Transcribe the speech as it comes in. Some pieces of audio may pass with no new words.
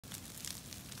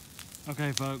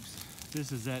Okay folks,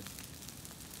 this is at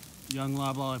young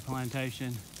Loblolly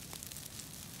Plantation.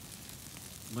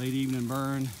 Late evening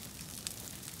burn. It's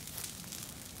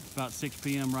about 6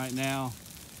 p.m. right now.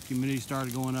 Humidity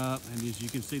started going up, and as you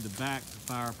can see, the back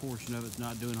fire portion of it's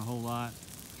not doing a whole lot.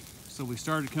 So we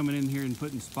started coming in here and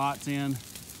putting spots in,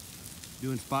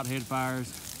 doing spot head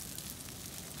fires.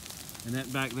 And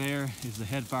that back there is the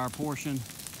head fire portion.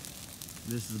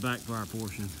 This is the back fire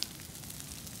portion.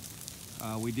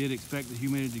 We did expect the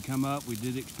humidity to come up. We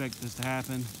did expect this to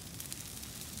happen.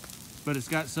 But it's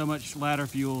got so much ladder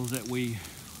fuels that we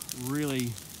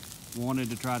really wanted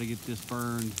to try to get this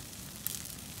burned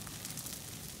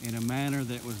in a manner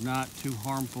that was not too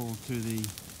harmful to the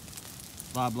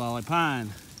loblolly pine.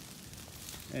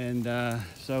 And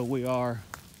so we are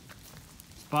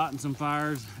spotting some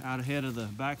fires out ahead of the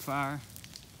backfire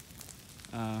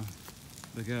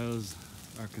because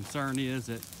our concern is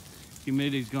that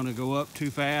humidity is going to go up too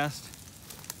fast.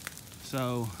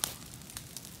 So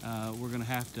we're going to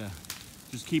have to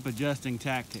just keep adjusting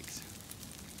tactics.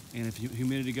 And if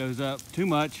humidity goes up too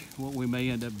much, what we may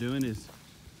end up doing is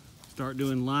start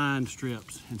doing line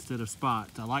strips instead of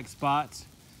spots. I like spots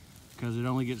because it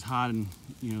only gets hot in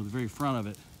the very front of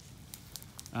it.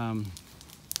 And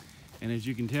as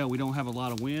you can tell, we don't have a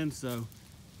lot of wind, so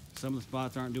some of the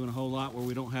spots aren't doing a whole lot where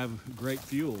we don't have great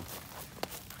fuel.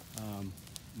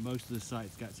 Most of this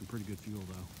site's got some pretty good fuel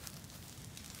though.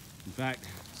 In fact,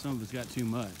 some of it's got too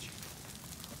much.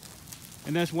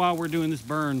 And that's why we're doing this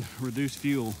burn, reduce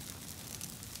fuel.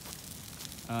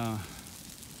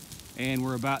 And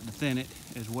we're about to thin it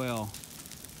as well,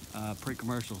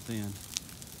 pre-commercial thin.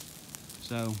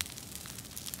 So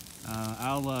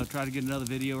I'll try to get another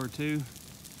video or two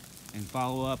and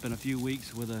follow up in a few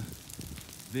weeks with a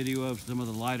video of some of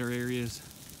the lighter areas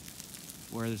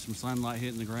where there's some sunlight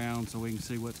hitting the ground so we can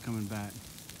see what's coming back.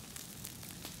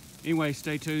 Anyway,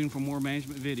 stay tuned for more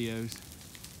management videos.